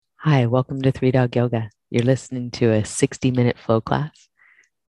Hi, welcome to Three Dog Yoga. You're listening to a 60-minute flow class.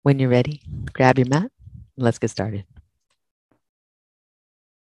 When you're ready, grab your mat and let's get started.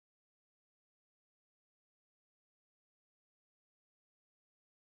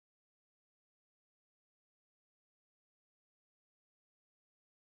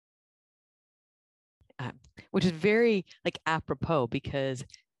 Um, which is very apropos because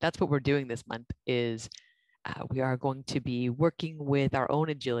that's what we're doing this month is we are going to be working with our own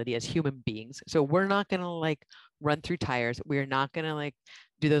agility as human beings. So we're not going to run through tires. We're not going to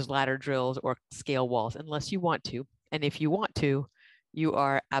do those ladder drills or scale walls unless you want to. And if you want to, you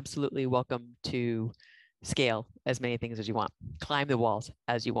are absolutely welcome to scale as many things as you want, climb the walls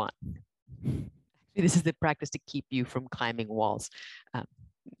as you want. This is the practice to keep you from climbing walls. Um,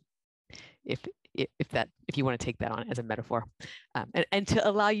 if if you want to take that on as a metaphor, and to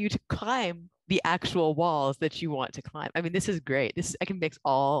allow you to climb the actual walls that you want to climb. I mean, this is great. I can mix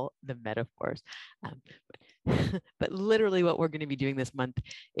all the metaphors. But literally what we're going to be doing this month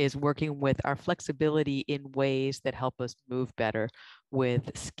is working with our flexibility in ways that help us move better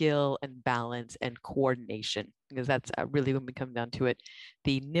with skill and balance and coordination, because that's really, when we come down to it,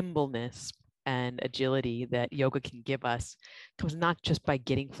 the nimbleness and agility that yoga can give us comes not just by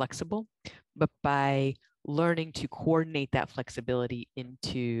getting flexible, but by learning to coordinate that flexibility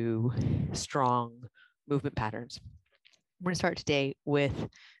into strong movement patterns. We're going to start today with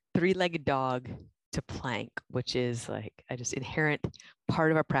three-legged dog to plank, which is like a just inherent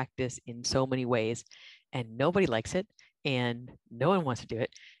part of our practice in so many ways. And nobody likes it, and no one wants to do it.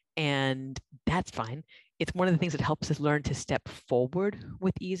 And that's fine. It's one of the things that helps us learn to step forward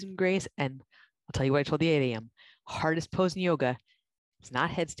with ease and grace. And I'll tell you what I told the 8 a.m. Hardest pose in yoga. It's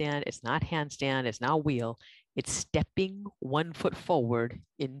not headstand, it's not handstand, it's not wheel. It's stepping one foot forward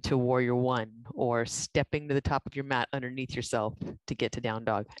into warrior one, or stepping to the top of your mat underneath yourself to get to down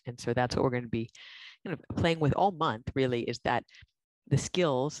dog. And so that's what we're going to be playing with all month, really, is that the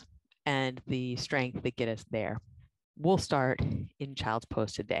skills and the strength that get us there. We'll start in child's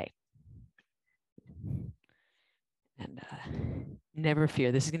pose today. And never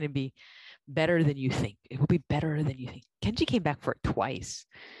fear, this is going to be better than you think. It will be better than you think. Kenji came back for it twice.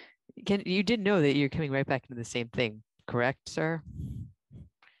 You did know that you're coming right back into the same thing, correct, sir?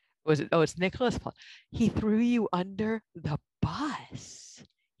 Was it? Oh, it's Nicholas. He threw you under the bus.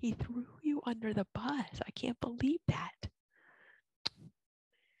 He threw you under the bus. I can't believe that.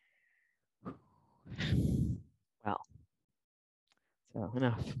 Well, so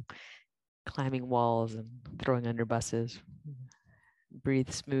enough climbing walls and throwing under buses. Breathe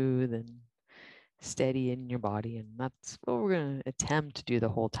smooth and steady in your body. And that's what we're going to attempt to do the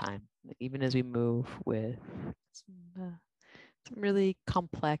whole time, even as we move with some really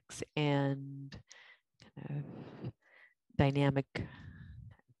complex and kind of dynamic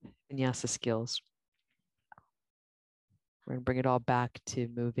vinyasa skills. We're going to bring it all back to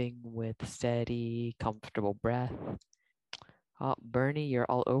moving with steady, comfortable breath. Oh, Bernie, you're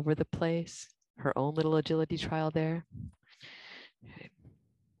all over the place. Her own little agility trial there.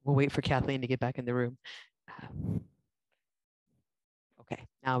 We'll wait for Kathleen to get back in the room. Okay,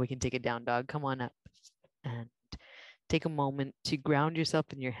 now we can take it down, dog. Come on up and take a moment to ground yourself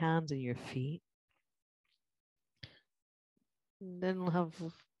in your hands and your feet. And then we'll have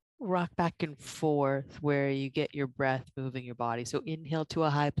rock back and forth where you get your breath moving your body. So inhale to a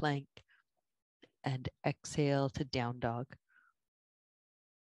high plank and exhale to down dog.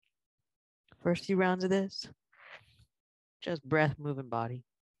 First few rounds of this, just breath, moving body,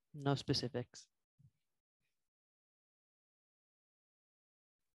 no specifics.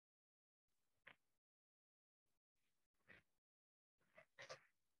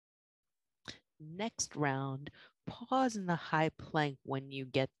 Next round, pause in the high plank when you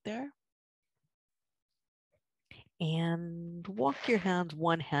get there. And walk your hands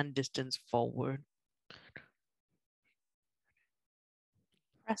one hand distance forward.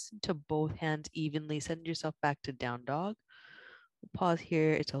 Press into both hands evenly. Send yourself back to down dog. We'll pause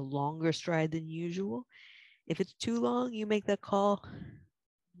here. It's a longer stride than usual. If it's too long, you make that call.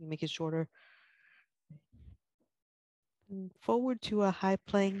 You make it shorter. And forward to a high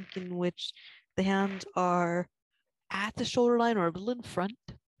plank in which the hands are at the shoulder line or a little in front.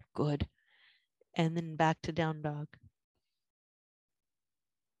 Good. And then back to down dog.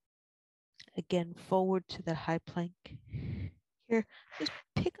 Again, forward to that high plank. Here, just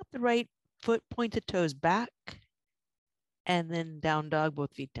pick up the right foot, pointed toes back, and then down dog,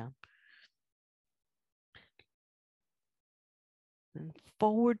 both feet down. And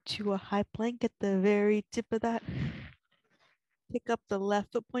forward to a high plank at the very tip of that. Pick up the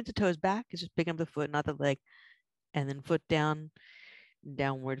left foot, pointed toes back. It's just picking up the foot, not the leg. And then foot down.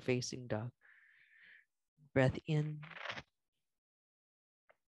 downward facing dog. Breath in.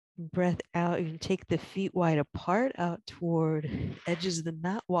 Breath out. You can take the feet wide apart out toward edges of the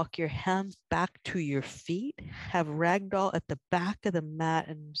mat. Walk your hands back to your feet. Have ragdoll at the back of the mat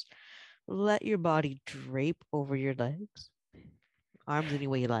and let your body drape over your legs. Arms any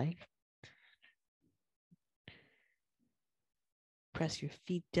way you like. Press your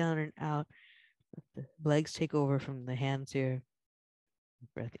feet down and out. Let the legs take over from the hands here.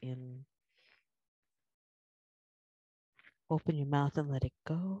 Breath in. Open your mouth and let it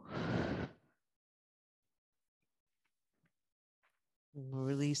go.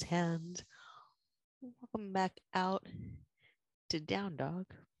 Release hands. Welcome back out to down dog.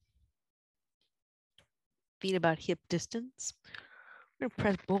 Feet about hip distance. We're going to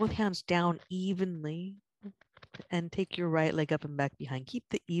press both hands down evenly and take your right leg up and back behind. Keep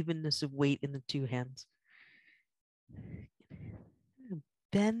the evenness of weight in the two hands.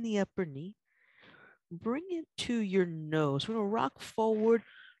 Bend the upper knee. Bring it to your nose. We're going to rock forward.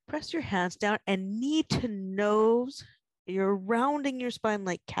 Press your hands down and knee to nose. You're rounding your spine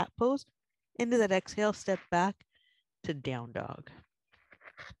like cat pose. Into that exhale, step back to down dog.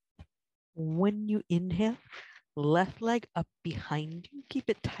 When you inhale, left leg up behind you. Keep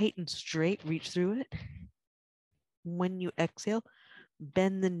it tight and straight. Reach through it. When you exhale,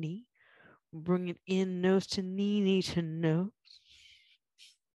 bend the knee. Bring it in, nose to knee, knee to nose.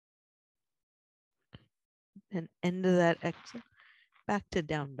 And end of that exhale, back to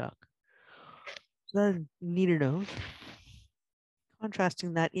down dog. So then knee to nose.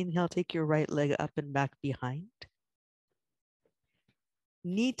 Contrasting that, inhale, take your right leg up and back behind.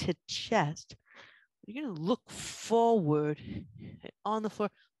 Knee to chest. You're going to look forward on the floor.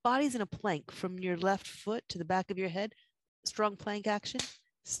 Body's in a plank from your left foot to the back of your head. Strong plank action.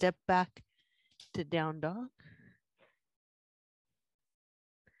 Step back to down dog.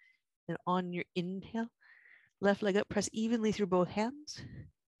 And on your inhale, left leg up, press evenly through both hands.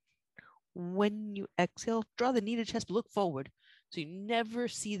 When you exhale, draw the knee to chest, look forward. So you never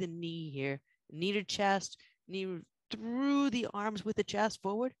see the knee here. Knee to chest, knee through the arms with the chest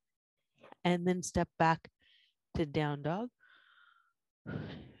forward. And then step back to down dog.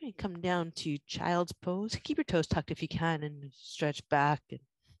 And come down to child's pose. Keep your toes tucked if you can and stretch back and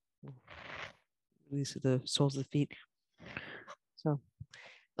release the soles of the feet. So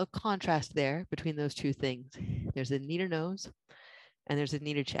a contrast there between those two things. There's a knee to nose and there's a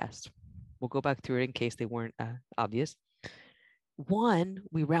knee to chest. We'll go back through it in case they weren't obvious. One,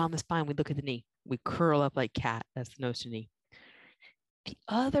 we round the spine, we look at the knee. We curl up like cat. That's the nose to knee. The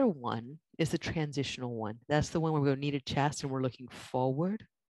other one is the transitional one. That's the one where we go knee to chest and we're looking forward.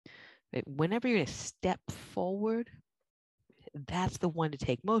 Right? Whenever you're going to step forward, that's the one to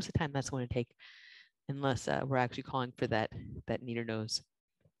take. Most of the time, that's the one to take, unless we're actually calling for that knee to nose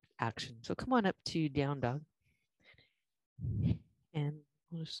action. So come on up to down dog. And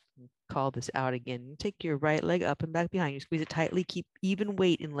we'll just call this out again. Take your right leg up and back behind you. Squeeze it tightly. Keep even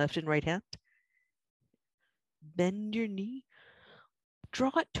weight in left and right hand. Bend your knee.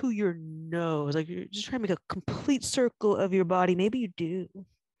 Draw it to your nose. Like you're just trying to make a complete circle of your body. Maybe you do.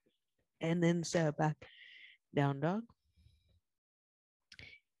 And then step back. Down dog.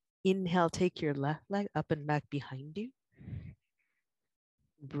 Inhale, take your left leg up and back behind you.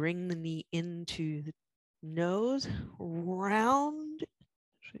 Bring the knee into the nose. Round.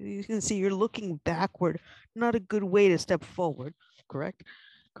 You can see you're looking backward. Not a good way to step forward. Correct?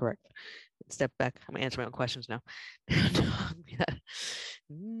 Correct. Step back. I'm gonna answer my own questions now.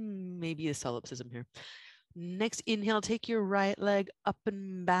 Maybe a solipsism here. Next inhale, take your right leg up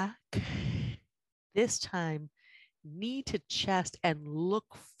and back. This time, knee to chest and look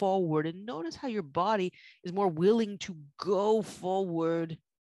forward. And notice how your body is more willing to go forward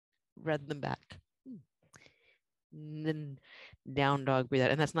rather than back. And then down dog, breathe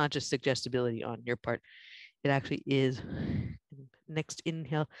out. And that's not just suggestibility on your part. It actually is. Next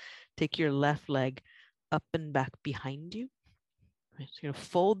inhale, take your left leg up and back behind you. Right, so you're going to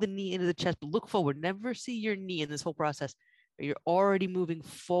fold the knee into the chest, but look forward. Never see your knee in this whole process. You're already moving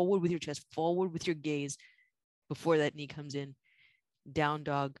forward with your chest, forward with your gaze before that knee comes in. Down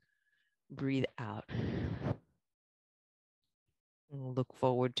dog, breathe out. Look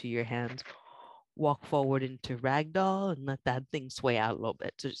forward to your hands. Walk forward into ragdoll and let that thing sway out a little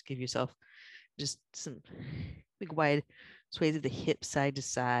bit. So just give yourself just some big wide sways of the hip side to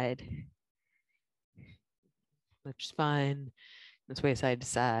side. Lift your spine and sway side to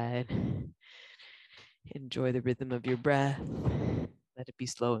side. Enjoy the rhythm of your breath. Let it be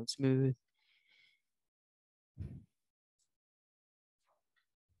slow and smooth.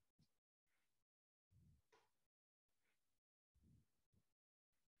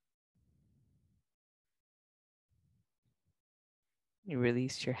 You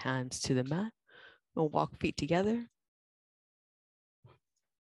release your hands to the mat and walk feet together.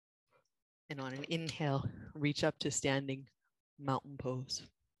 And on an inhale, reach up to standing mountain pose.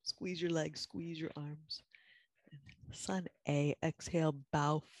 Squeeze your legs, squeeze your arms. Sun A, exhale,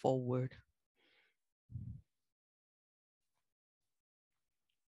 bow forward.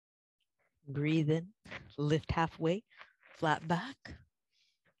 Breathe in, lift halfway, flat back.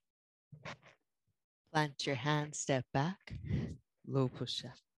 Plant your hands, step back, low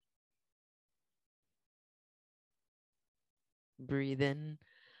push-up. Breathe in,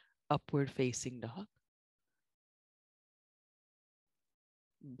 upward facing dog.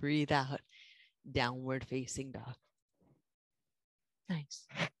 Breathe out, downward facing dog. Nice.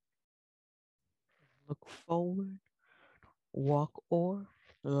 Look forward, walk or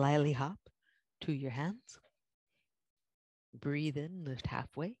lily hop to your hands. Breathe in, lift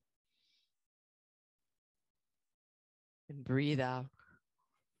halfway. And breathe out,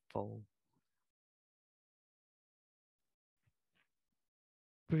 fold.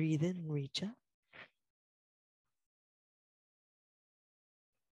 Breathe in, reach up.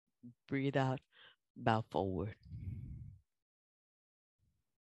 Breathe out, bow forward.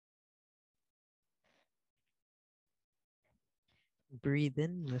 Breathe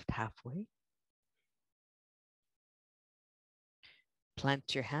in, lift halfway.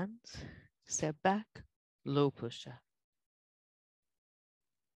 Plant your hands, step back, low push-up.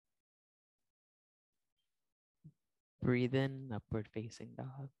 Breathe in, upward facing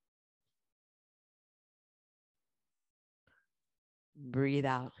dog. Breathe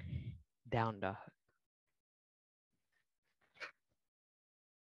out, down dog.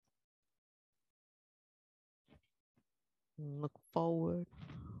 Look forward,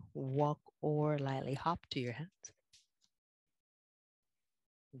 walk or lightly hop to your hands.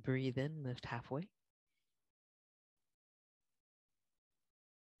 Breathe in, lift halfway.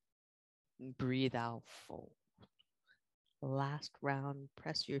 Breathe out, fold. Last round,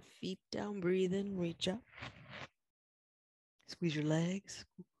 press your feet down, breathe in, reach up. Squeeze your legs,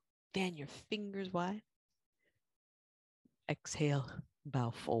 fan your fingers wide. Exhale, bow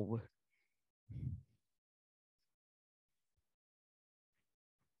forward.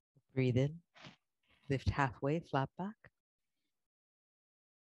 Breathe in, lift halfway, flat back.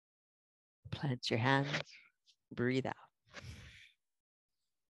 Plant your hands, breathe out.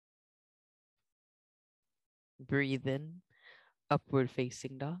 Breathe in, upward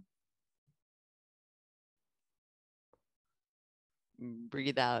facing dog.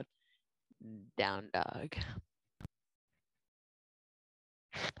 Breathe out, down dog.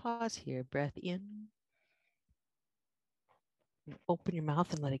 Pause here, breath in. Open your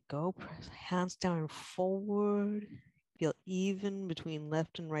mouth and let it go. Press hands down and forward. Feel even between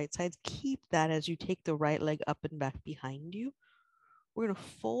left and right sides. Keep that as you take the right leg up and back behind you. We're going to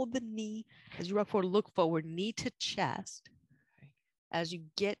fold the knee as you rock forward, look forward, knee to chest. As you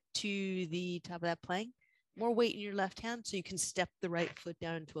get to the top of that plank, more weight in your left hand so you can step the right foot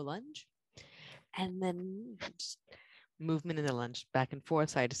down into a lunge. And then just movement in the lunge, back and forth,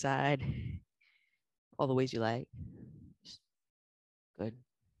 side to side, all the ways you like. Good.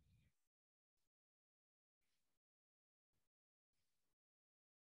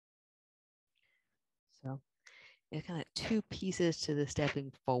 So it's kind of two pieces to the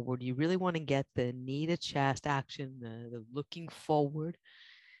stepping forward. You really want to get the knee to chest action, the looking forward,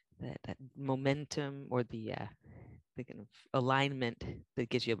 that momentum or the kind of alignment that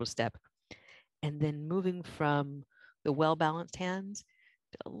gets you able to step. And then moving from the well-balanced hands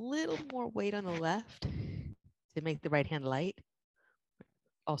to a little more weight on the left to make the right hand light.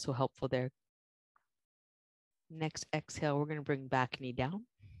 Also helpful there. Next exhale, we're going to bring back knee down.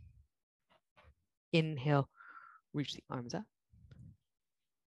 Inhale, reach the arms up.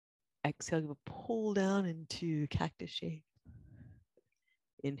 Exhale, give a pull down into cactus shape.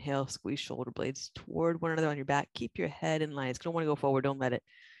 Inhale, squeeze shoulder blades toward one another on your back. Keep your head in line. It's going to want to go forward. Don't let it.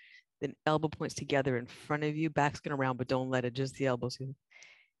 Then elbow points together in front of you. Back's going to round, but don't let it. Just the elbows.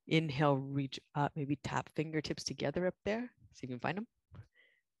 Inhale, reach up. Maybe tap fingertips together up there. So you can find them.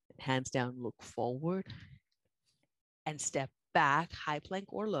 Hands down, look forward. And step back, high plank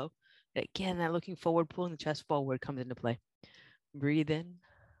or low. Again, that looking forward, pulling the chest forward comes into play. Breathe in,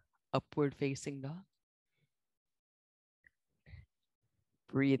 upward facing dog.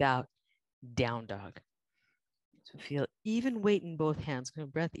 Breathe out, down dog. So feel even weight in both hands. Going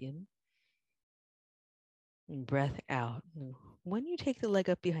to breath in and breath out. When you take the leg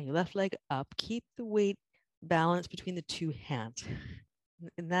up behind you, left leg up, keep the weight balanced between the two hands.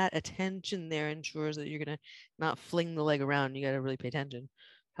 And that attention there ensures that you're going to not fling the leg around. You got to really pay attention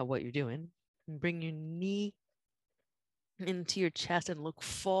to what you're doing. And bring your knee into your chest and look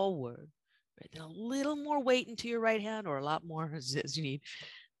forward. Right? Then a little more weight into your right hand, or a lot more as you need.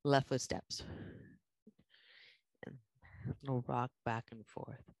 Left foot steps. And we'll rock back and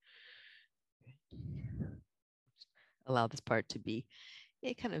forth. Allow this part to be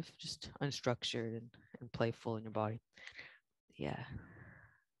kind of just unstructured and playful in your body. Yeah.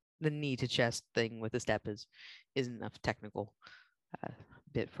 The knee to chest thing with the step isn't enough technical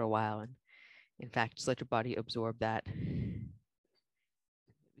bit for a while. And in fact, just let your body absorb that,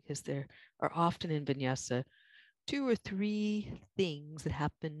 because there are often in vinyasa 2 or 3 things that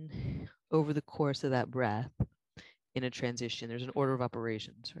happen over the course of that breath in a transition. There's an order of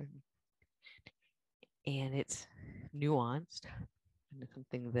operations, right? And it's nuanced, and it's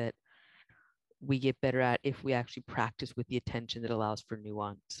something that we get better at if we actually practice with the attention that allows for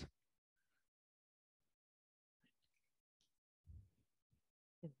nuance.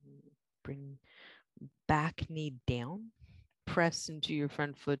 Bring back knee down, press into your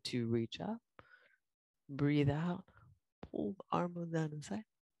front foot to reach up, breathe out, pull the arm down the side.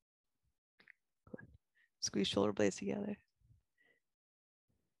 Good. Squeeze shoulder blades together.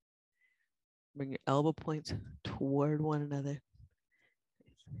 Bring your elbow points toward one another.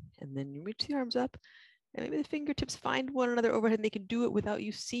 And then you reach the arms up, and maybe the fingertips find one another overhead, and they can do it without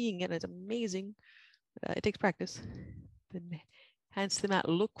you seeing it. It's amazing. It takes practice. Then hands to the mat,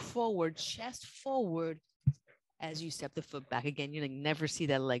 look forward, chest forward as you step the foot back. Again, you never see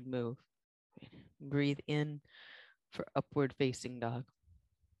that leg move. Breathe in for upward facing dog.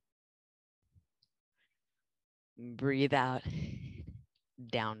 Breathe out,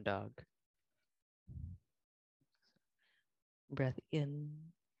 down dog. Breath in.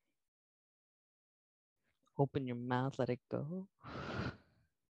 Open your mouth, let it go.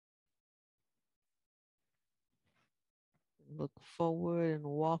 Look forward and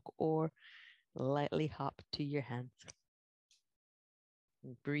walk or lightly hop to your hands.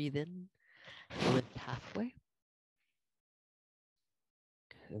 Breathe in, lift halfway.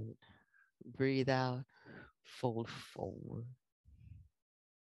 Good. Breathe out, fold forward.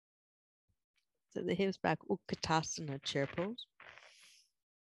 So the hips back, Utkatasana, chair pose.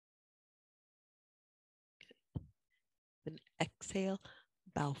 Good. Then exhale,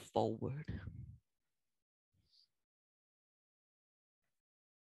 bow forward.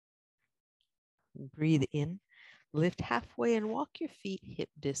 Breathe in, lift halfway and walk your feet hip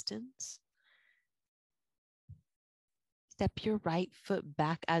distance. Step your right foot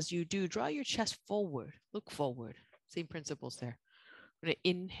back as you do. Draw your chest forward. Look forward. Same principles there. We're going to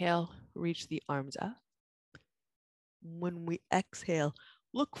inhale, reach the arms up. When we exhale,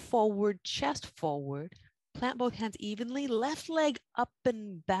 look forward, chest forward. Plant both hands evenly. Left leg up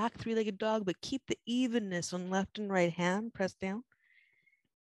and back, 3-legged dog, but keep the evenness on left and right hand. Press down.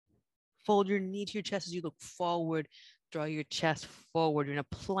 Fold your knee to your chest as you look forward. Draw your chest forward. You're in a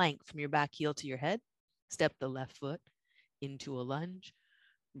plank from your back heel to your head. Step the left foot into a lunge.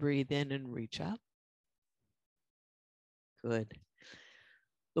 Breathe in and reach up. Good.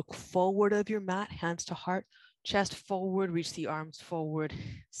 Look forward of your mat, hands to heart, chest forward, reach the arms forward,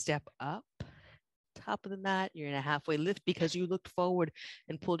 step up. Top of the mat, you're in a halfway lift because you looked forward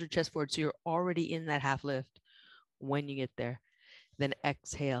and pulled your chest forward. So you're already in that half lift when you get there. Then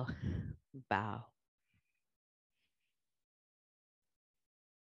exhale, bow.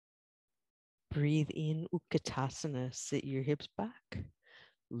 Breathe in, Utkatasana. Sit your hips back,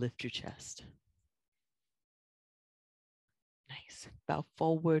 lift your chest. Nice. Bow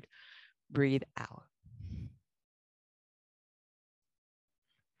forward, breathe out.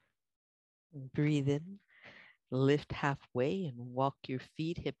 Breathe in, lift halfway and walk your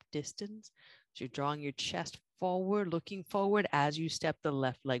feet hip distance. So you're drawing your chest forward, looking forward as you step the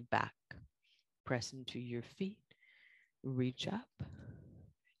left leg back. Press into your feet, reach up.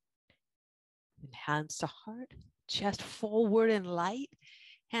 And hands to heart, chest forward and light.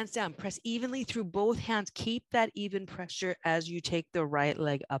 Hands down, press evenly through both hands. Keep that even pressure as you take the right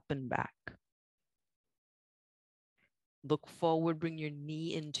leg up and back. Look forward, bring your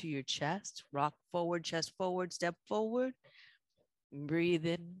knee into your chest. Rock forward, chest forward, step forward. Breathe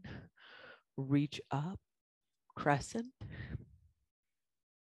in, reach up, crescent.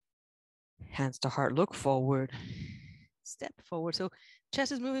 Hands to heart, look forward, step forward. So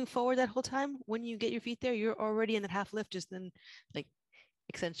chest is moving forward that whole time. When you get your feet there, you're already in that half lift. Just then like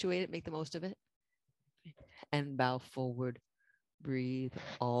accentuate it, make the most of it. And bow forward, breathe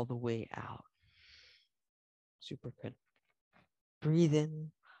all the way out. Super good. Breathe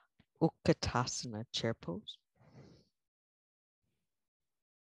in, Utkatasana, chair pose.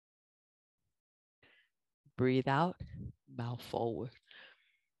 Breathe out, bow forward.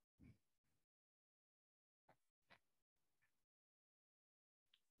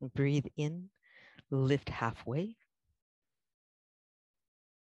 Breathe in, lift halfway.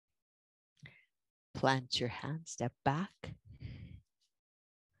 Plant your hand, step back.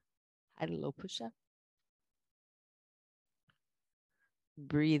 High to low push-up.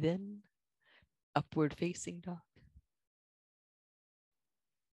 Breathe in, upward facing dog.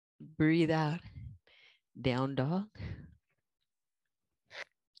 Breathe out, down dog.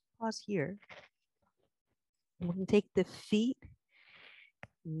 Pause here. We're going to take the feet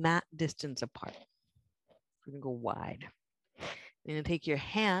mat distance apart. We're going to go wide. You're going to take your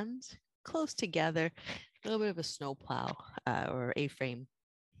hands close together, a little bit of a snowplow or A-frame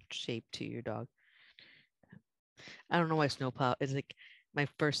shape to your dog. I don't know why snowplow is like my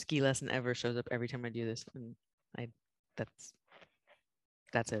first ski lesson ever shows up every time I do this. And that's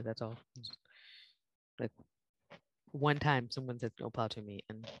it. That's all. Like one time someone said snowplow to me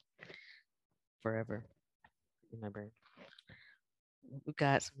and forever in my brain. We've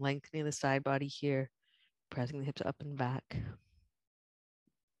got some lengthening of the side body here, pressing the hips up and back.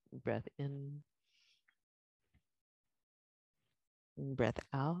 Breath in. Breath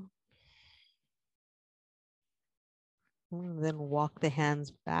out. And then walk the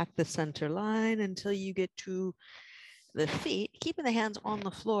hands back the center line until you get to the feet. Keeping the hands on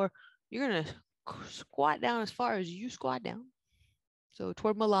the floor, you're going to squat down as far as you squat down. So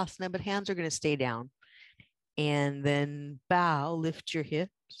toward Malasana, but hands are going to stay down. And then bow, lift your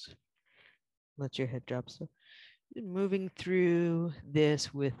hips. Let your head drop. So moving through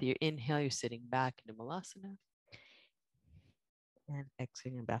this with your inhale, you're sitting back into Malasana. And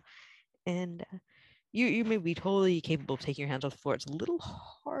exhaling and bow. And you may be totally capable of taking your hands off the floor. It's a little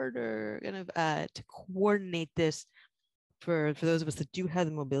harder kind of to coordinate this for those of us that do have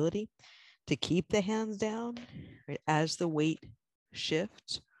the mobility to keep the hands down, right, as the weight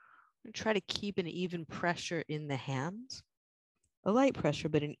shifts. Try to keep an even pressure in the hands, a light pressure,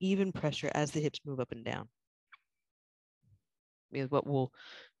 but an even pressure as the hips move up and down. Because what will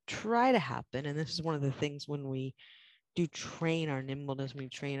try to happen, and this is one of the things when we do train our nimbleness, when we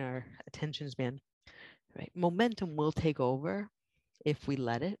train our attention span, right? Momentum will take over if we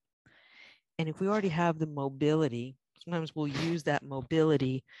let it. And if we already have the mobility, sometimes we'll use that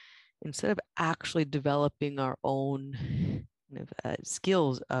mobility instead of actually developing our own kind of,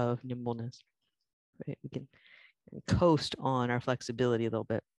 skills of nimbleness. Right? We can coast on our flexibility a little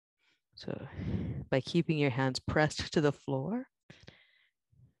bit. So by keeping your hands pressed to the floor,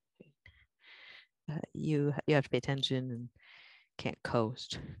 you have to pay attention and can't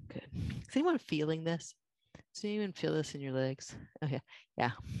coast. Good. Is anyone feeling this? Does anyone feel this in your legs? Okay.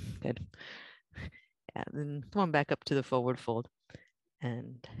 Yeah. Good. Yeah. Then come on back up to the forward fold.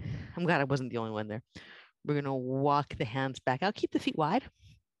 And I'm glad I wasn't the only one there. We're going to walk the hands back. I'll keep the feet wide,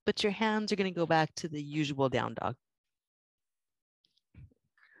 but your hands are going to go back to the usual down dog.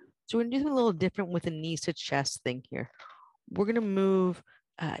 So we're going to do something a little different with the knees to chest thing here. We're going to move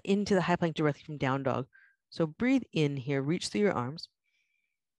into the high plank directly from down dog. So breathe in here, reach through your arms.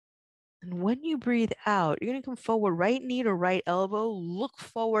 And when you breathe out, you're going to come forward, right knee to right elbow, look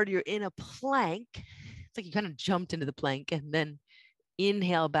forward. You're in a plank. It's like you kind of jumped into the plank, and then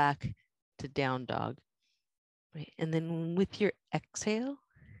inhale back to down dog. Right. And then with your exhale,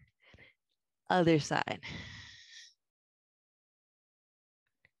 other side.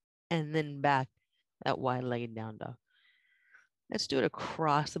 And then back, that wide-legged down dog. Let's do it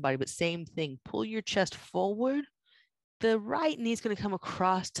across the body, but same thing. Pull your chest forward. The right knee is going to come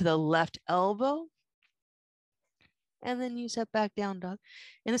across to the left elbow. And then you step back down dog.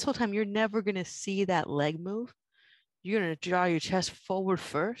 And this whole time, you're never going to see that leg move. You're going to draw your chest forward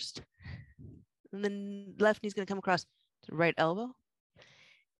first. And then left knee is going to come across to the right elbow.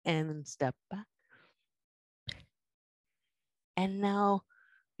 And then step back. And now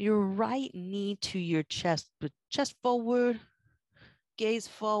your right knee to your chest, but chest forward, gaze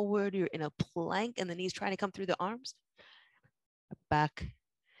forward. You're in a plank and the knees trying to come through the arms. Back,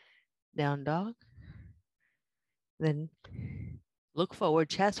 down dog. Then look forward,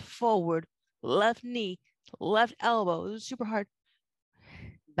 chest forward, left knee, left elbow. This is super hard.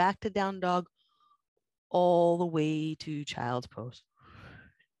 Back to down dog, all the way to child's pose.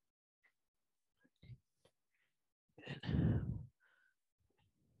 Good.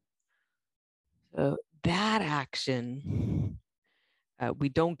 So that action, we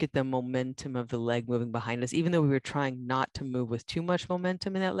don't get the momentum of the leg moving behind us, even though we were trying not to move with too much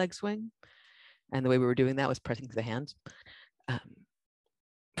momentum in that leg swing. And the way we were doing that was pressing to the hands.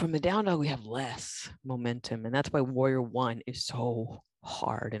 From the down dog, we have less momentum. And that's why Warrior One is so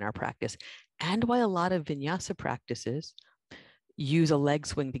hard in our practice, and why a lot of vinyasa practices use a leg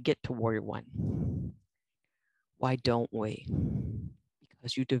swing to get to Warrior One. Why don't we?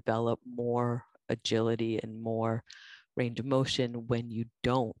 because you develop more agility and more range of motion when you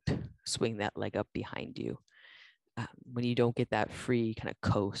don't swing that leg up behind you. When you don't get that free kind of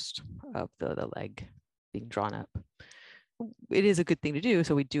coast of the leg being drawn up. It is a good thing to do.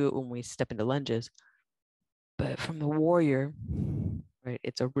 So we do it when we step into lunges. But from the warrior, right,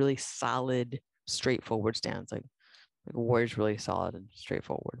 it's a really solid, straightforward stance. Like a warrior's really solid and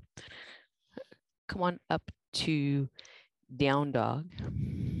straightforward. Come on up to down dog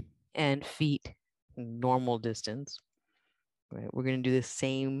and feet normal distance. Right, we're going to do the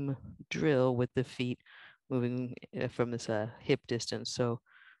same drill with the feet moving from this hip distance. So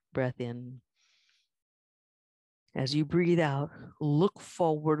breath in. As you breathe out, look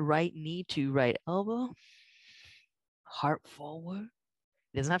forward, right knee to right elbow, heart forward.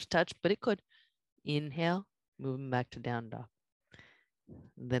 It doesn't have to touch, but it could. Inhale, moving back to down dog.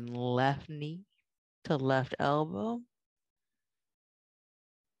 Then left knee to left elbow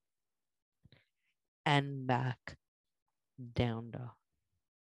and back, down dog.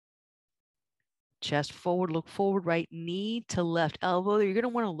 Chest forward, look forward, right knee to left elbow. You're going to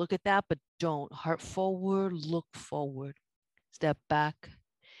want to look at that, but don't. Heart forward, look forward. Step back.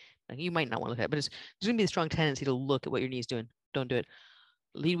 You might not want to look at it, but there's going to be a strong tendency to look at what your knee's doing. Don't do it.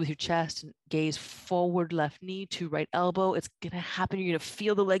 Lead with your chest and gaze forward, left knee to right elbow. It's going to happen. You're going to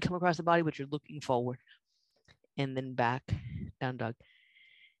feel the leg come across the body, but you're looking forward. And then back, down dog.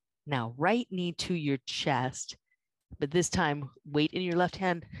 Now, right knee to your chest, but this time, weight in your left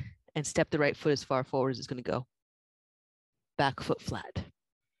hand and step the right foot as far forward as it's going to go. Back foot flat.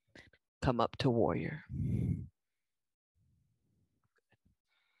 Come up to warrior.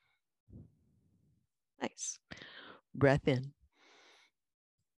 Nice. Breath in.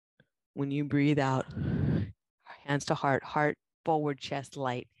 When you breathe out, hands to heart, heart forward, chest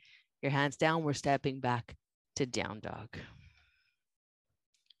light. Your hands down, we're stepping back to down dog.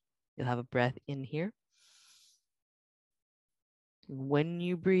 You'll have a breath in here. When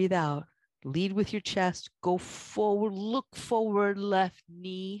you breathe out, lead with your chest, go forward, look forward, left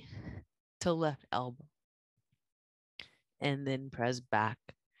knee to left elbow. And then press back,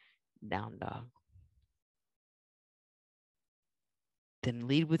 down dog. Then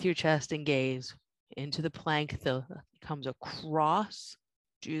lead with your chest and gaze into the plank that comes across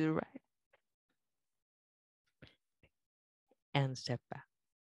to the right. And step back.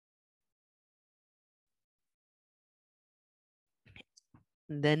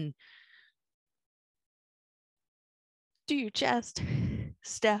 And then do your chest,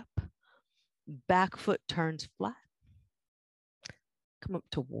 step, back foot turns flat. Come up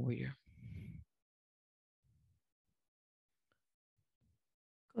to warrior.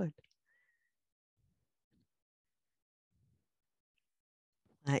 Good.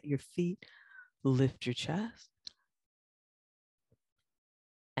 Plant your feet, lift your chest.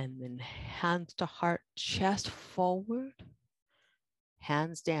 And then hands to heart, chest forward,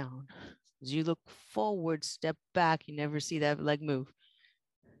 hands down. As you look forward, step back, you never see that leg move.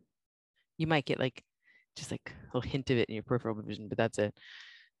 You might get just a little hint of it in your peripheral vision, but that's it.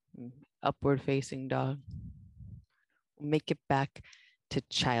 Upward facing dog. Make it back to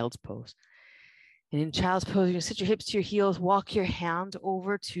child's pose. And in child's pose, you're gonna sit your hips to your heels, walk your hand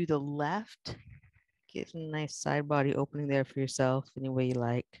over to the left. Get a nice side body opening there for yourself any way you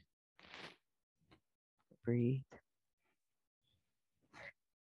like. Breathe.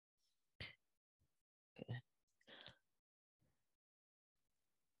 Good.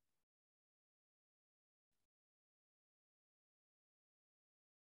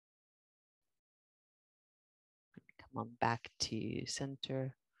 Come on back to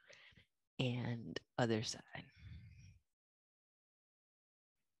center and other side.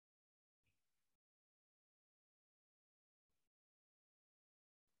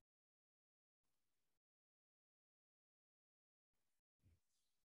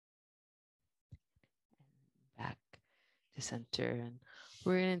 Back to center. And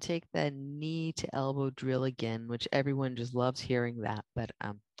we're going to take that knee to elbow drill again, which everyone just loves hearing that, but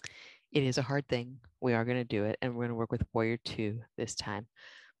it is a hard thing. We are going to do it, and we're going to work with warrior 2 this time.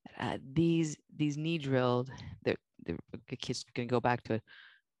 These knee drills, the kids going to go back to it.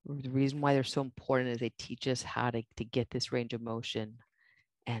 The reason why they're so important is they teach us how to get this range of motion,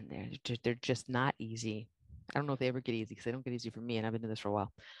 and they're just not easy. I don't know if they ever get easy because they don't get easy for me, and I've been doing this for a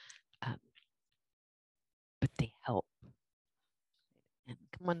while. But they help. And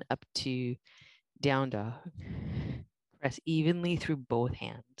come on up to down dog. Press evenly through both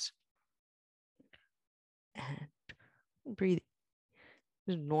hands. And breathe.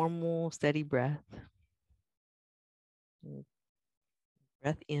 Just normal, steady breath.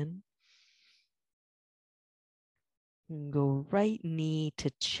 Breath in. Go right knee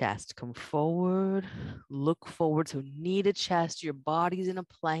to chest. Come forward, look forward. So knee to chest, your body's in a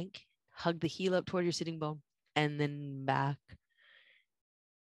plank. Hug the heel up toward your sitting bone and then back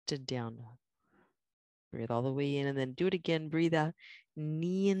to down dog. Breathe all the way in and then do it again. Breathe out,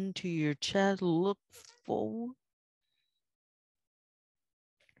 knee into your chest, look forward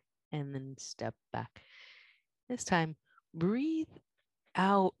and then step back. This time, breathe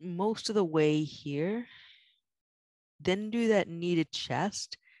out most of the way here. Then do that knee to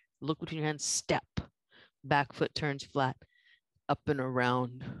chest. Look between your hands, step. Back foot turns flat, up and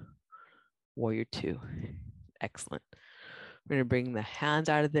around. Warrior two. Excellent. We're going to bring the hands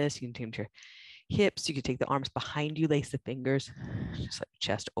out of this. You can take them to your hips. You can take the arms behind you, lace the fingers. Just let your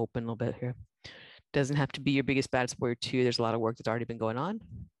chest open a little bit here. Doesn't have to be your biggest, baddest warrior two. There's a lot of work that's already been going on.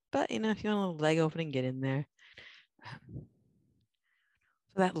 But, if you want a little leg opening, get in there.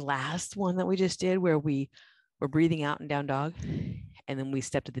 So that last one that we just did where we were breathing out and down dog, and then we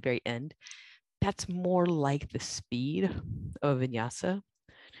stepped at the very end, that's more like the speed of vinyasa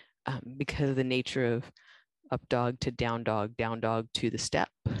because of the nature of up dog to down dog to the step,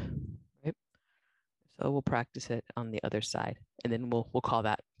 right? So we'll practice it on the other side, and then we'll call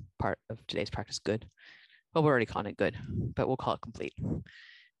that part of today's practice good. Well, we're already calling it good, but we'll call it complete.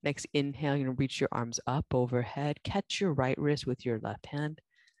 Next inhale, you're gonna reach your arms up overhead, catch your right wrist with your left hand,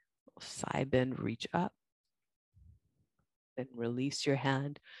 side bend, reach up, then release your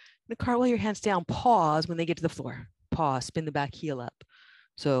hand. And cartwheel your hands down, pause when they get to the floor. Pause, spin the back heel up.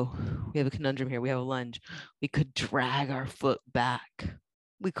 So we have a conundrum here. We have a lunge. We could drag our foot back.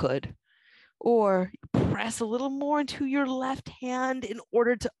 We could. Or press a little more into your left hand in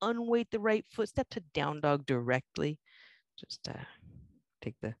order to unweight the right foot. Step to down dog directly. Just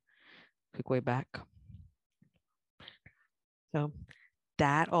take the quick way back. So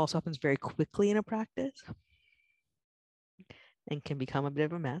that also happens very quickly in a practice and can become a bit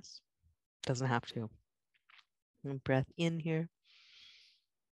of a mess. Doesn't have to. And breath in here.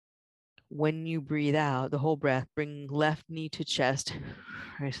 When you breathe out, the whole breath, bring left knee to chest.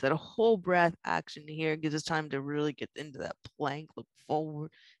 Right, so that whole breath action here gives us time to really get into that plank, look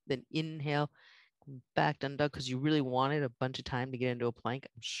forward, then inhale, back down dog because you really wanted a bunch of time to get into a plank,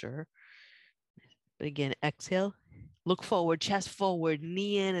 I'm sure. But again, exhale, look forward, chest forward,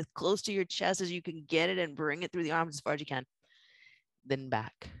 knee in as close to your chest as you can get it and bring it through the arms as far as you can. Then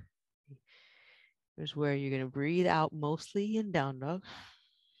back. Here's where you're going to breathe out mostly in down dog.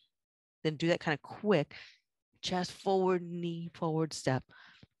 Then do that kind of quick. Chest forward, knee forward, step.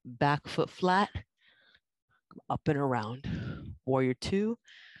 Back foot flat, up and around. Warrior two.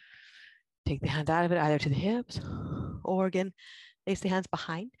 Take the hands out of it, either to the hips or again, lace the hands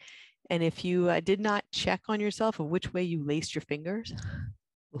behind. And if you did not check on yourself of which way you laced your fingers,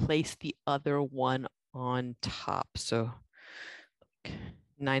 lace the other one on top. So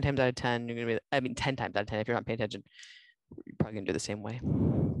 9 times out of 10, you're going to be, 10 times out of 10, if you're not paying attention, you're probably going to do the same way.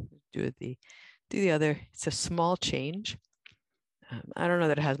 Do the other. It's a small change. I don't know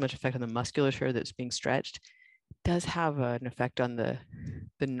that it has much effect on the musculature that's being stretched. It does have an effect on the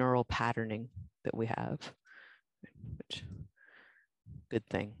neural patterning that we have, which good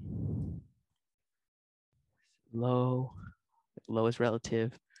thing. Low is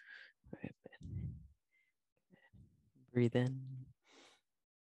relative. Right. Breathe in.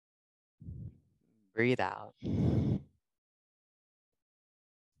 Breathe out.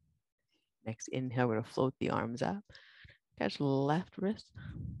 Next inhale, we're going to float the arms up. Catch left wrist.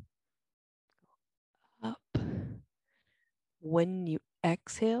 Up. When you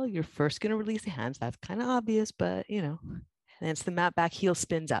exhale, you're first going to release the hands. That's kind of obvious, but and then it's the mat back, heel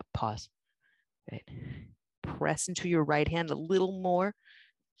spins up. Pause. Right. Press into your right hand a little more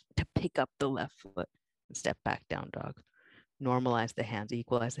to pick up the left foot and step back down dog. Normalize the hands,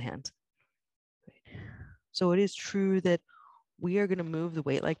 equalize the hands. Right. So it is true that we are going to move the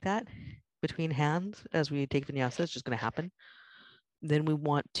weight like that between hands as we take vinyasa. It's just going to happen. Then we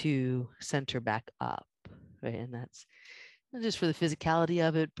want to center back up, right? And that's not just for the physicality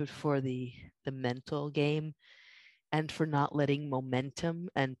of it, but for the mental game and for not letting momentum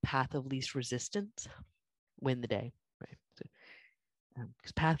and path of least resistance win the day, right?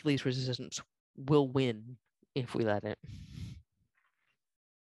 Because path of least resistance will win if we let it.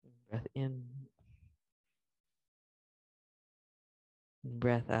 Breath in.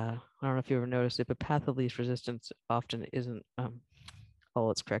 Breath out. I don't know if you ever noticed it, but path of least resistance often isn't all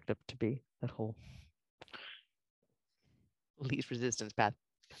it's cracked up to be. That whole least resistance path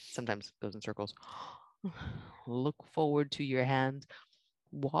sometimes goes in circles. Look forward to your hands.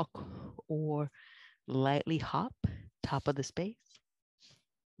 Walk or lightly hop, top of the space.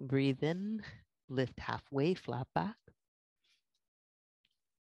 Breathe in, lift halfway, flat back.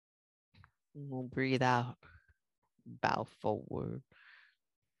 We'll breathe out, bow forward.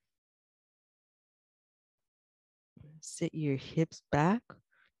 Sit your hips back,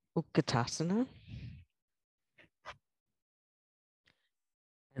 Utkatasana.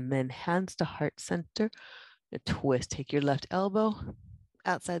 And then hands to heart center, a twist. Take your left elbow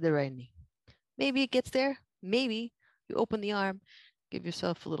outside the right knee. Maybe it gets there. Maybe you open the arm, give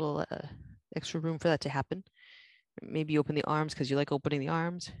yourself a little extra room for that to happen. Maybe you open the arms because you like opening the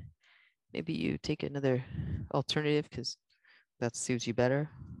arms. Maybe you take another alternative because that suits you better.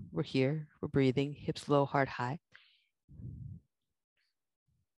 We're here, we're breathing, hips low, heart high.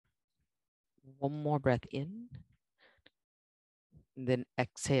 One more breath in. And then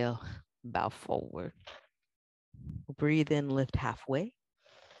exhale, bow forward. Breathe in, lift halfway.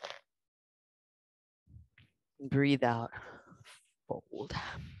 Breathe out, fold.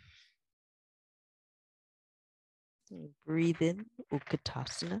 Breathe in,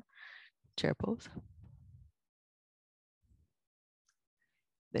 Utkatasana, chair pose.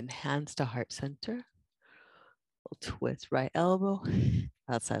 Then hands to heart center. We'll twist right elbow,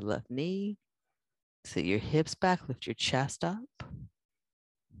 outside left knee. Sit your hips back, lift your chest up.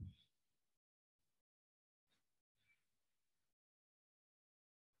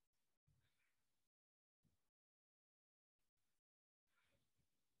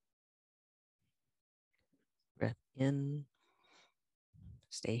 Breath in.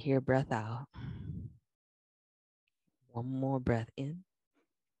 Stay here, breath out. One more breath in.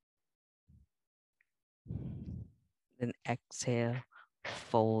 Then exhale,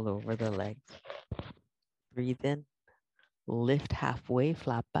 fold over the legs. Breathe in, lift halfway,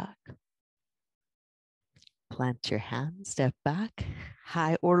 flat back. Plant your hands, step back,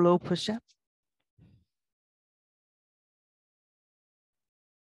 high or low push-up.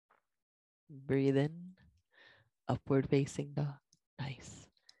 Breathe in, upward facing dog. Nice.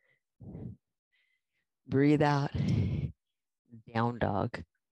 Breathe out, down dog.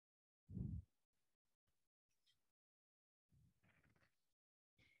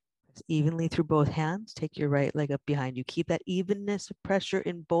 Evenly through both hands. Take your right leg up behind you. Keep that evenness of pressure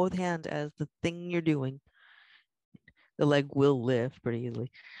in both hands as the thing you're doing. The leg will lift pretty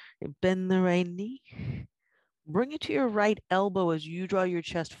easily. Bend the right knee. Bring it to your right elbow as you draw your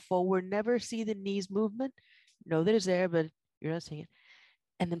chest forward. Never see the knees movement. Know that it's there, but you're not seeing it.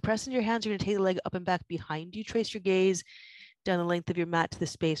 And then press in your hands. You're going to take the leg up and back behind you. Trace your gaze down the length of your mat to the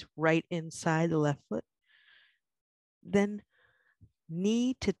space right inside the left foot. Then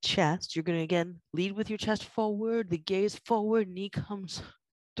knee to chest. You're going to, again, lead with your chest forward, the gaze forward, knee comes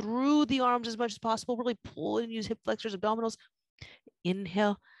through the arms as much as possible. Really pull and use hip flexors, abdominals.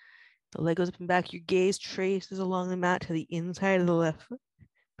 Inhale, the leg goes up and back. Your gaze traces along the mat to the inside of the left foot.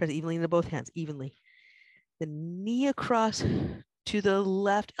 Press evenly into both hands, evenly. The knee across to the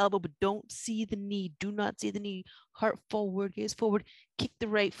left elbow, but don't see the knee. Do not see the knee. Heart forward, gaze forward. Kick the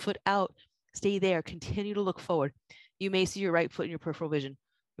right foot out. Stay there. Continue to look forward. You may see your right foot in your peripheral vision.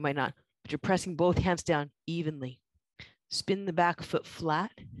 You might not, but you're pressing both hands down evenly. Spin the back foot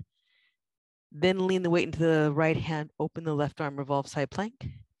flat. Then lean the weight into the right hand. Open the left arm, revolve side plank.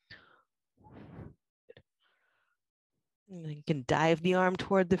 And then you can dive the arm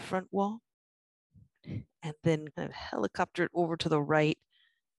toward the front wall. And then kind of helicopter it over to the right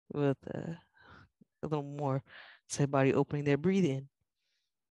with a little more side body opening there. Breathe in.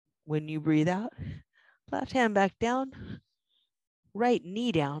 When you breathe out, left hand back down, right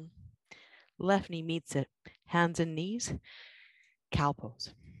knee down, left knee meets it. Hands and knees, cow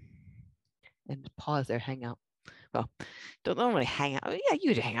pose. And pause there, hang out. Well, don't normally hang out. Yeah,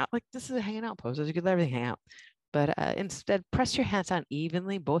 you hang out. Like this is a hanging out pose. You could let everything hang out. But instead, press your hands down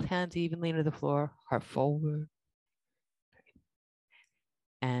evenly, both hands evenly into the floor, heart forward.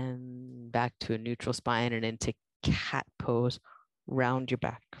 And back to a neutral spine and into cat pose. Round your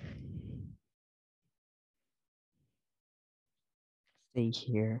back. Stay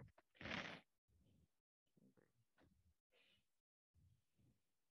here.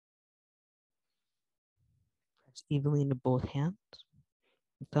 Press evenly into both hands.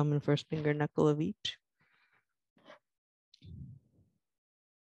 Thumb and first finger knuckle of each.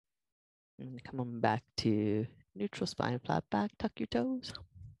 And come on back to neutral spine, flat back, tuck your toes.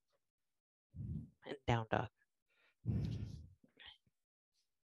 And down dog.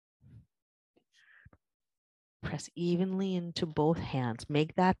 Press evenly into both hands.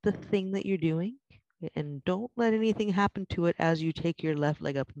 Make that the thing that you're doing. And don't let anything happen to it as you take your left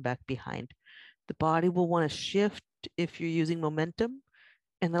leg up and back behind. The body will want to shift if you're using momentum,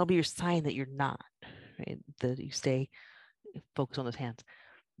 and that'll be your sign that you're not, right? That you stay focused on those hands.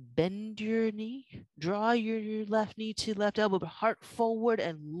 Bend your knee, draw your left knee to left elbow, but heart forward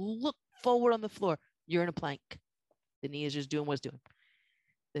and look forward on the floor. You're in a plank. The knee is just doing what's doing.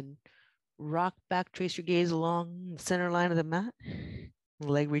 Then rock back, trace your gaze along the center line of the mat. The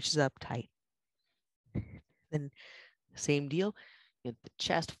leg reaches up tight. Then same deal. Get the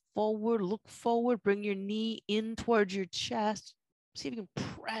chest forward, look forward, bring your knee in towards your chest. See if you can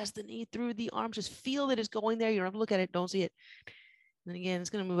press the knee through the arms. Just feel that it's going there. You don't have to look at it. Don't see it. And then again, it's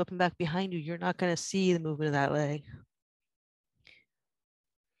going to move up and back behind you. You're not going to see the movement of that leg.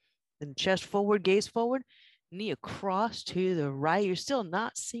 Then chest forward, gaze forward, knee across to the right. You're still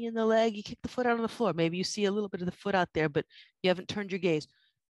not seeing the leg. You kick the foot out on the floor. Maybe you see a little bit of the foot out there, but you haven't turned your gaze.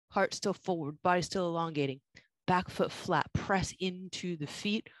 Heart still forward, body still elongating. Back foot flat, press into the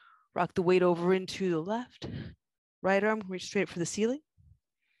feet. Rock the weight over into the left. Right arm, reach straight for the ceiling.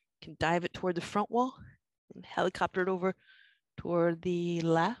 You can dive it toward the front wall and helicopter it over toward the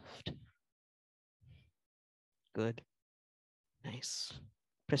left. Good. Nice.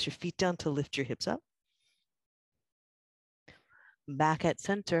 Press your feet down to lift your hips up. Back at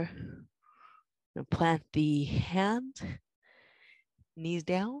center. Plant the hands, knees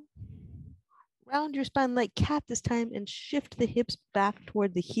down. Round your spine like cat this time and shift the hips back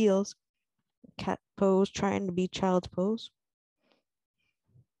toward the heels. Cat pose, trying to be child's pose.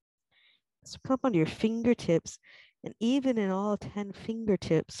 So come up onto your fingertips, and even in all 10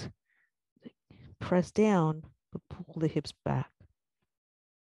 fingertips, press down, but pull the hips back.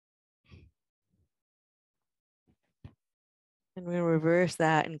 And we're going to reverse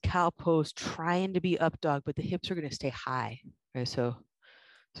that in cow pose, trying to be up dog, but the hips are going to stay high. Right? So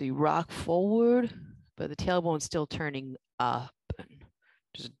you rock forward, but the tailbone's still turning up.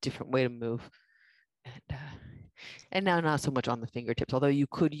 Just a different way to move. And now not so much on the fingertips, although you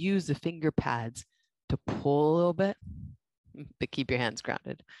could use the finger pads to pull a little bit, but keep your hands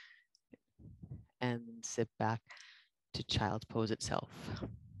grounded. And sit back to child's pose itself.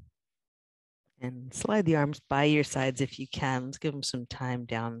 And slide the arms by your sides if you can. Let's give them some time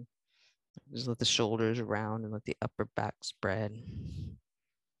down. Just let the shoulders around and let the upper back spread.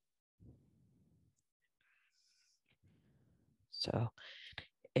 So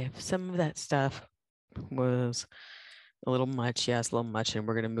if some of that stuff was a little much, yes, a little much, and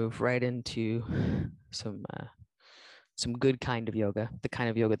we're going to move right into some good kind of yoga, the kind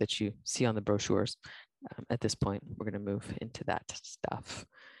of yoga that you see on the brochures. At this point, we're going to move into that stuff.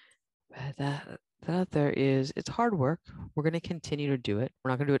 That there is, it's hard work. We're going to continue to do it. We're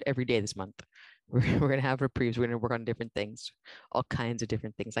not going to do it every day this month. We're going to have reprieves. We're going to work on different things, all kinds of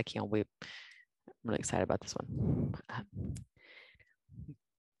different things. I can't wait. I'm really excited about this one.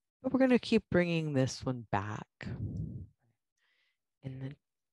 But we're going to keep bringing this one back. And then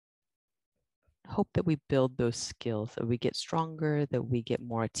hope that we build those skills, that we get stronger, that we get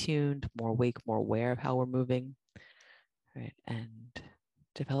more attuned, more awake, more aware of how we're moving, right? And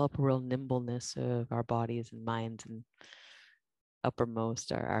develop a real nimbleness of our bodies and minds, and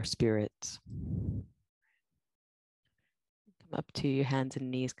uppermost are our spirits. Come up to your hands and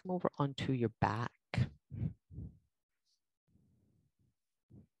knees, come over onto your back.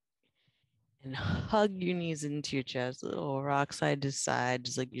 And hug your knees into your chest, a little rock side to side,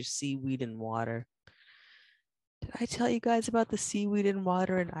 just like your seaweed in water. Did I tell you guys about the seaweed in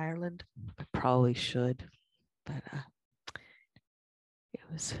water in Ireland? I probably should, but it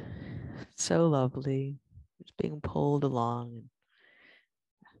was so lovely. Just being pulled along and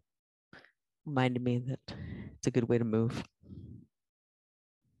reminded me that it's a good way to move.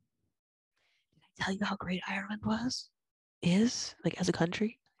 Did I tell you how great Ireland is, like as a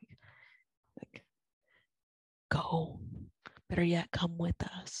country? Like, go. Better yet, come with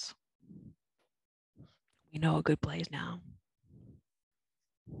us. We know a good place now.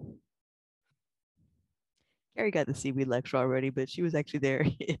 Carrie got the seaweed lecture already, but she was actually there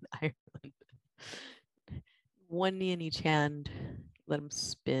in Ireland. One knee in each hand, let them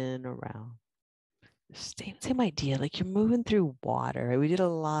spin around. Same idea, like you're moving through water. Right? We did a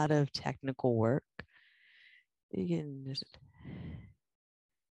lot of technical work. You can just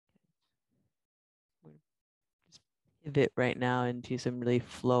pivot right now into some really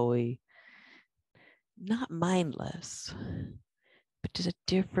flowy, not mindless, but just a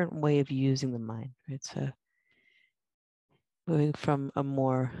different way of using the mind. Right? So moving from a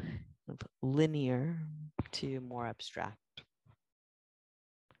more linear to more abstract.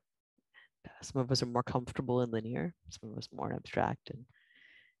 Some of us are more comfortable in linear, some of us more abstract. And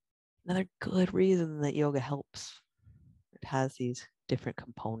another good reason that yoga helps, it has these different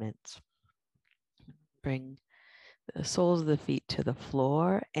components. Bring the soles of the feet to the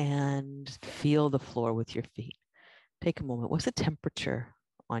floor and feel the floor with your feet. Take a moment. What's the temperature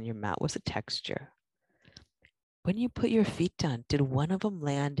on your mat? What's the texture? When you put your feet down, did one of them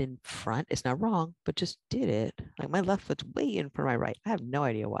land in front? It's not wrong, but just did it. Like my left foot's way in front of my right. I have no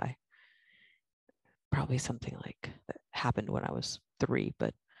idea why. Probably something like that happened when I was 3,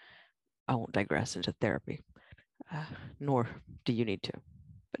 but I won't digress into therapy, nor do you need to.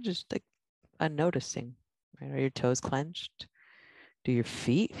 But just like unnoticing, right? Are your toes clenched? Do your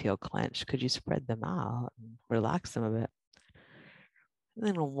feet feel clenched? Could you spread them out and relax them a bit? And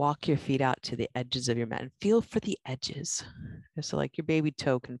then walk your feet out to the edges of your mat and feel for the edges. So like your baby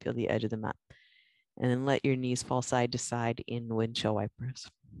toe can feel the edge of the mat. And then let your knees fall side to side in windshield wipers.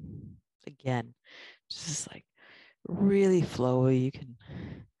 Again, just like really flowy. You can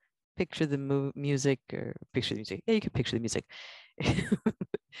picture the music or picture the music. Yeah, you can picture the music.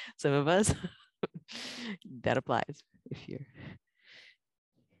 Some of us, that applies if you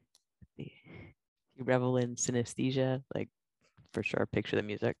revel in synesthesia, like for sure picture the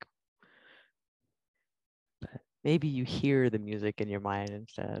music. But maybe you hear the music in your mind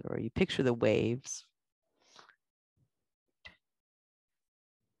instead, or you picture the waves.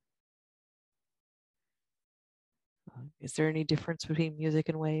 Is there any difference between music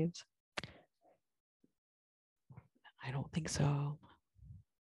and waves? I don't think so.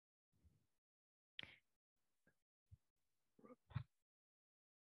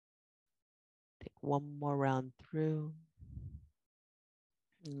 Take one more round through.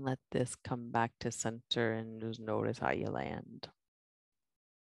 And let this come back to center and just notice how you land.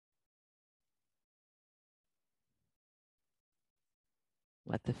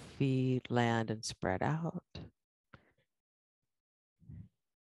 Let the feet land and spread out.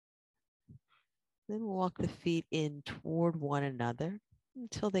 Then walk the feet in toward one another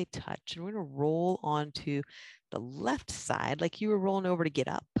until they touch. And we're going to roll onto the left side like you were rolling over to get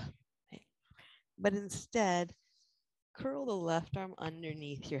up. But instead, curl the left arm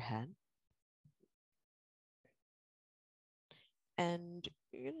underneath your head. And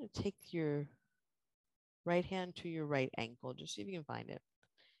you're going to take your right hand to your right ankle. Just see if you can find it.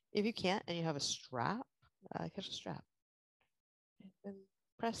 If you can't and you have a strap, catch a strap. And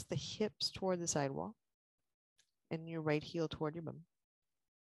press the hips toward the sidewall and your right heel toward your bum.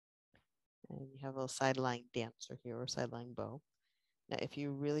 And you have a little side-lying dancer here or side-lying bow. Now, if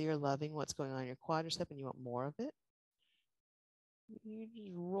you really are loving what's going on in your quadricep and you want more of it, you just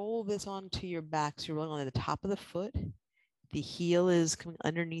roll this onto your back. So you're rolling on the top of the foot. The heel is coming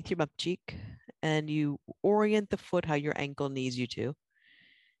underneath your butt cheek, and you orient the foot how your ankle needs you to.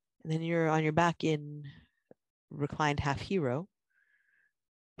 And then you're on your back in reclined half hero,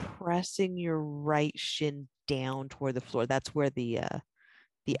 pressing your right shin down toward the floor. That's where the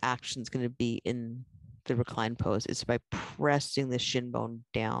action is going to be in the reclined pose, is by pressing the shin bone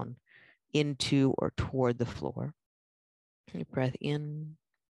down into or toward the floor. You breath in.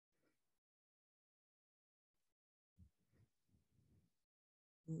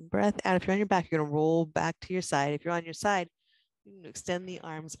 Breath out. If you're on your back, you're going to roll back to your side. If you're on your side, you can extend the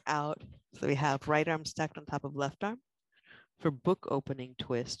arms out. So we have right arm stacked on top of left arm. For book opening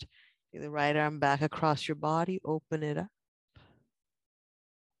twist, take the right arm back across your body, open it up,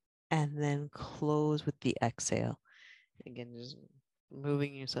 and then close with the exhale. Again, just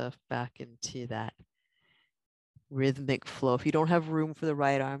moving yourself back into that rhythmic flow. If you don't have room for the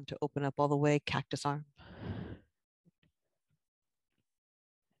right arm to open up all the way, cactus arm.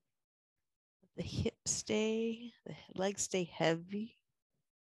 The hips stay, the legs stay heavy,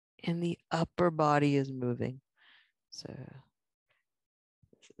 and the upper body is moving. So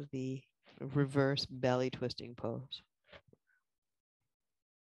this is the reverse belly twisting pose.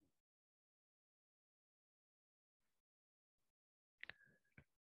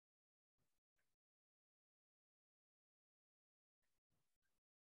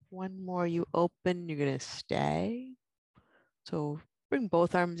 One more, you open, you're gonna stay. So bring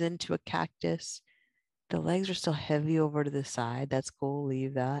both arms into a cactus. The legs are still heavy over to the side. That's cool,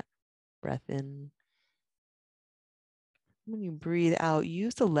 leave that. Breath in. When you breathe out,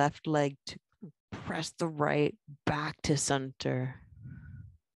 use the left leg to press the right back to center.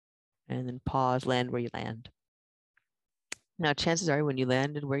 And then pause, land where you land. Now, chances are when you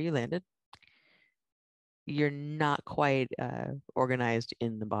landed where you landed, you're not quite organized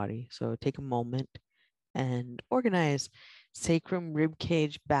in the body. So take a moment and organize sacrum, rib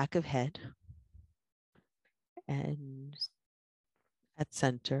cage, back of head, and at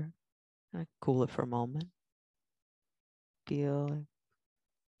center. Cool it for a moment. Feel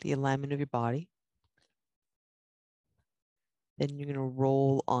the alignment of your body. Then you're going to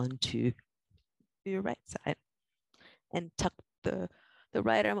roll onto your right side and tuck the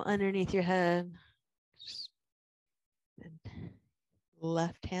right arm underneath your head. And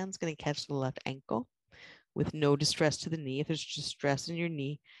left hand's going to catch the left ankle. with no distress to the knee. If there's distress in your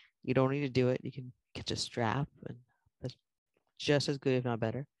knee, you don't need to do it. You can catch a strap, and that's just as good, if not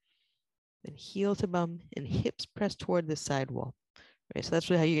better. Then heel to bum and hips press toward the side wall. Right, so that's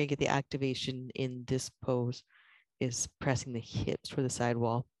really how you're gonna get the activation in this pose, is pressing the hips toward the side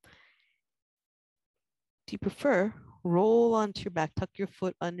wall. Do you prefer, roll onto your back, tuck your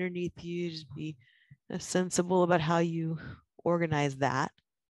foot underneath you, just be sensible about how you organize that.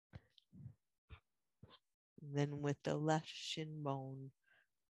 And then with the left shin bone,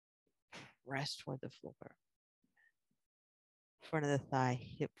 rest toward the floor. Front of the thigh,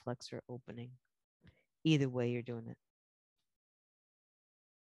 hip flexor opening. Either way you're doing it.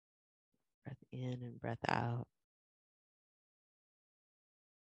 Breath in and breath out.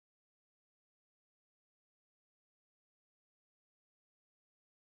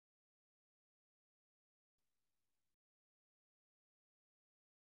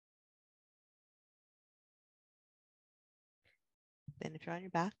 Then if you're on your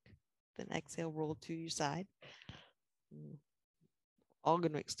back, then exhale, roll to your side. All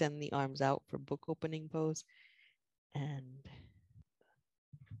going to extend the arms out for book opening pose. And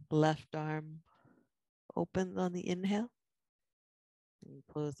left arm open on the inhale. And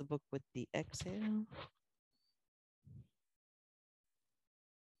close the book with the exhale.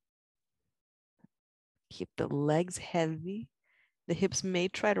 Keep the legs heavy. The hips may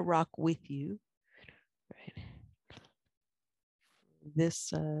try to rock with you. Right.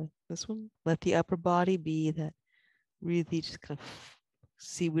 This one, let the upper body be that really just kind of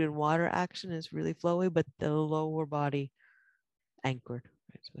seaweed and water action is really flowy, but the lower body anchored.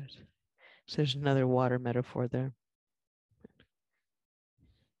 Right? So there's another water metaphor there.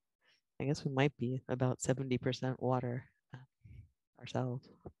 I guess we might be about 70% water ourselves.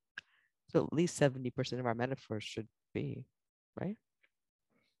 So at least 70% of our metaphors should be, right?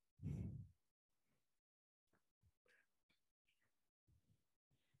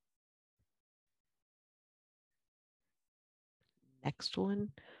 Next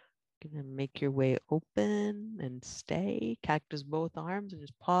one, gonna make your way open and stay. Cactus both arms and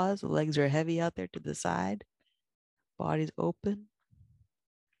just pause. The legs are heavy out there to the side. Body's open.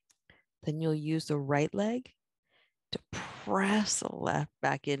 Then you'll use the right leg to press the left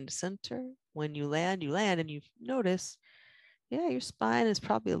back into center. When you land, and you notice, yeah, your spine is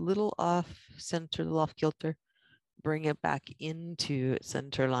probably a little off center, a little off kilter. Bring it back into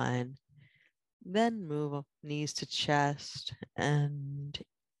center line. Then move up knees to chest, and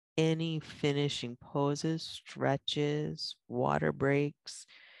any finishing poses, stretches, water breaks,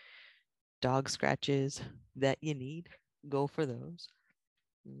 dog scratches that you need, go for those.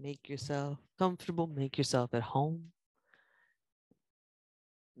 Make yourself comfortable, make yourself at home.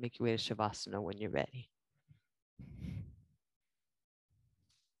 Make your way to Shavasana when you're ready.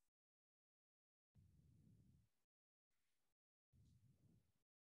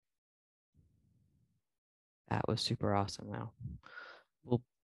 That was super awesome. Wow. Well,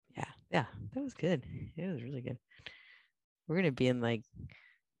 yeah, that was good. It was really good. We're gonna be in like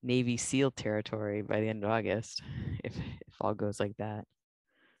Navy SEAL territory by the end of August, if all goes like that.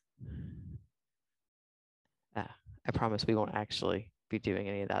 I promise we won't actually be doing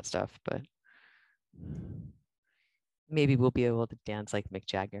any of that stuff, but maybe we'll be able to dance like Mick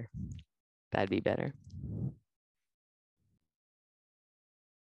Jagger. That'd be better.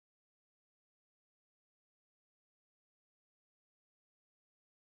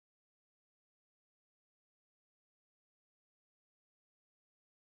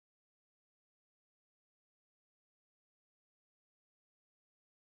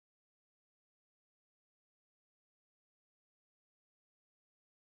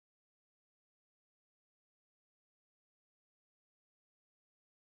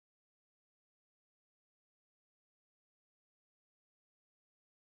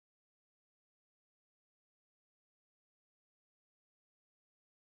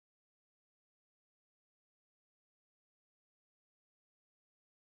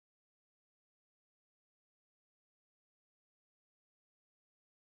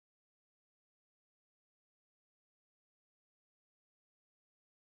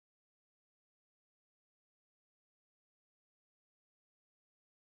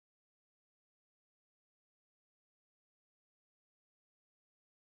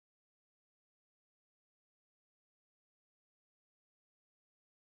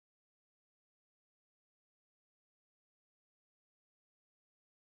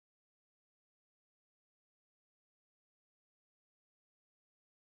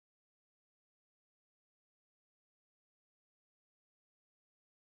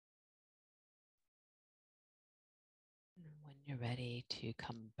 When you're ready to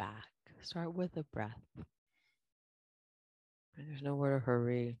come back, start with a breath. There's nowhere to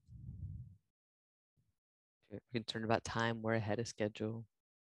hurry. If you're concerned about time, we're ahead of schedule.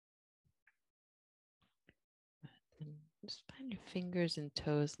 And just find your fingers and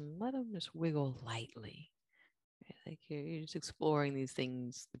toes and let them just wiggle lightly. Right? Like you're just exploring these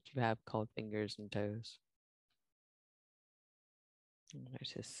things that you have called fingers and toes. And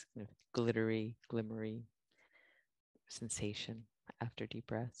there's this kind of glittery, glimmery sensation after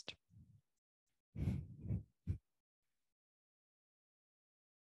deep rest.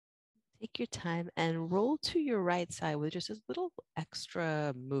 Take your time and roll to your right side with just as little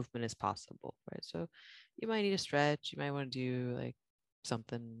extra movement as possible, right? So you might need a stretch, you might want to do like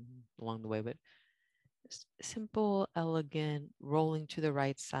something along the way, but just simple, elegant rolling to the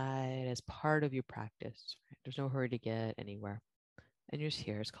right side as part of your practice. Right? There's no hurry to get anywhere. And you're just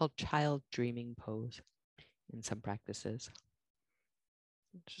here. It's called child dreaming pose in some practices.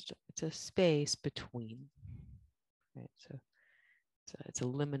 It's a space between, right? So it's a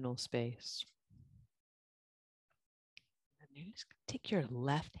liminal space. And you just take your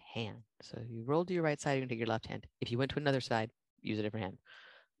left hand. So you roll to your right side, you're gonna take your left hand. If you went to another side, use a different hand.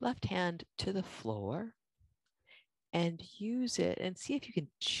 Left hand to the floor and use it and see if you can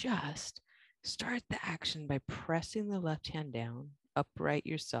just start the action by pressing the left hand down, upright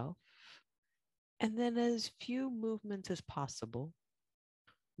yourself, and then as few movements as possible,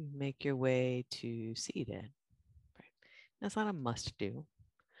 make your way to seated. Right? That's not a must do,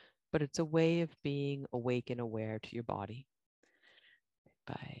 but it's a way of being awake and aware to your body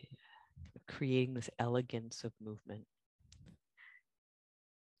by creating this elegance of movement.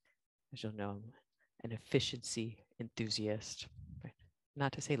 As you'll know, I'm an efficiency enthusiast, right?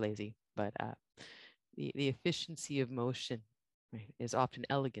 Not to say lazy, but the efficiency of motion, right, is often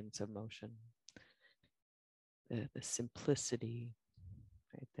elegance of motion. The simplicity,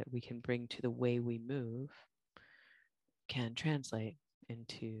 right, that we can bring to the way we move can translate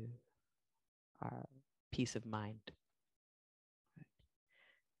into our peace of mind.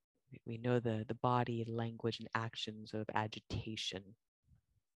 We know the body, language, and actions of agitation,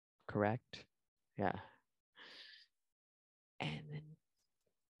 correct? Yeah. And then,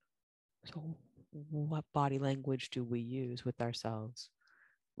 so what body language do we use with ourselves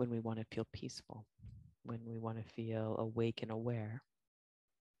when we want to feel peaceful, when we want to feel awake and aware?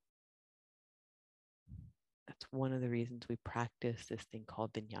 That's one of the reasons we practice this thing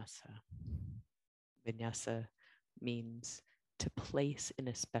called vinyasa. Vinyasa means to place in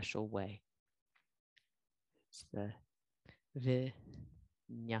a special way. It's the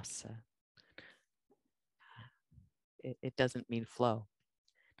vinyasa. It doesn't mean flow.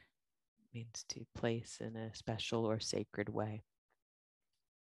 It means to place in a special or sacred way.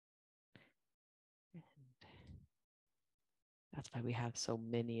 And that's why we have so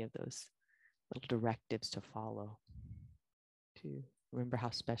many of those little directives to follow, to remember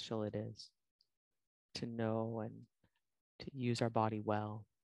how special it is to know and to use our body well,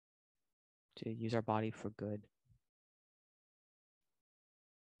 to use our body for good.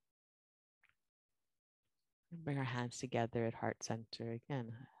 And bring our hands together at heart center.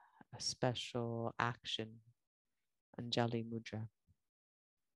 Again, a special action, Anjali Mudra.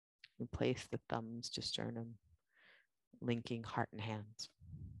 We place the thumbs to sternum, linking heart and hands.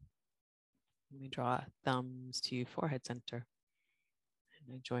 We draw thumbs to forehead center,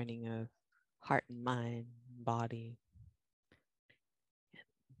 and a joining of heart and mind, body.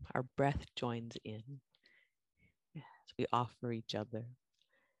 Our breath joins in as we offer each other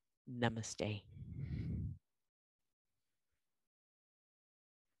namaste.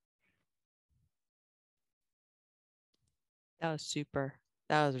 That was super.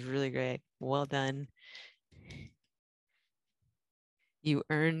 That was really great. Well done. You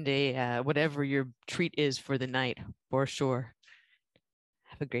earned a whatever your treat is for the night, for sure.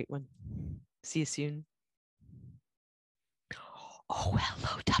 Have a great one. See you soon. Oh,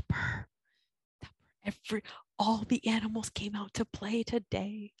 hello, Tupper. All the animals came out to play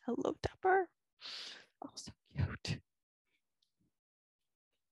today. Hello, Tupper. Oh, so cute.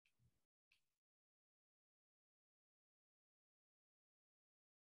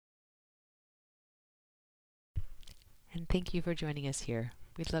 And thank you for joining us here.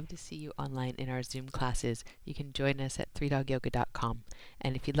 We'd love to see you online in our Zoom classes. You can join us at 3dogyoga.com.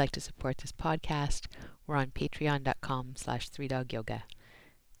 And if you'd like to support this podcast, we're on patreon.com/3dogyoga.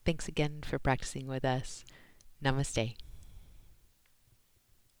 Thanks again for practicing with us. Namaste.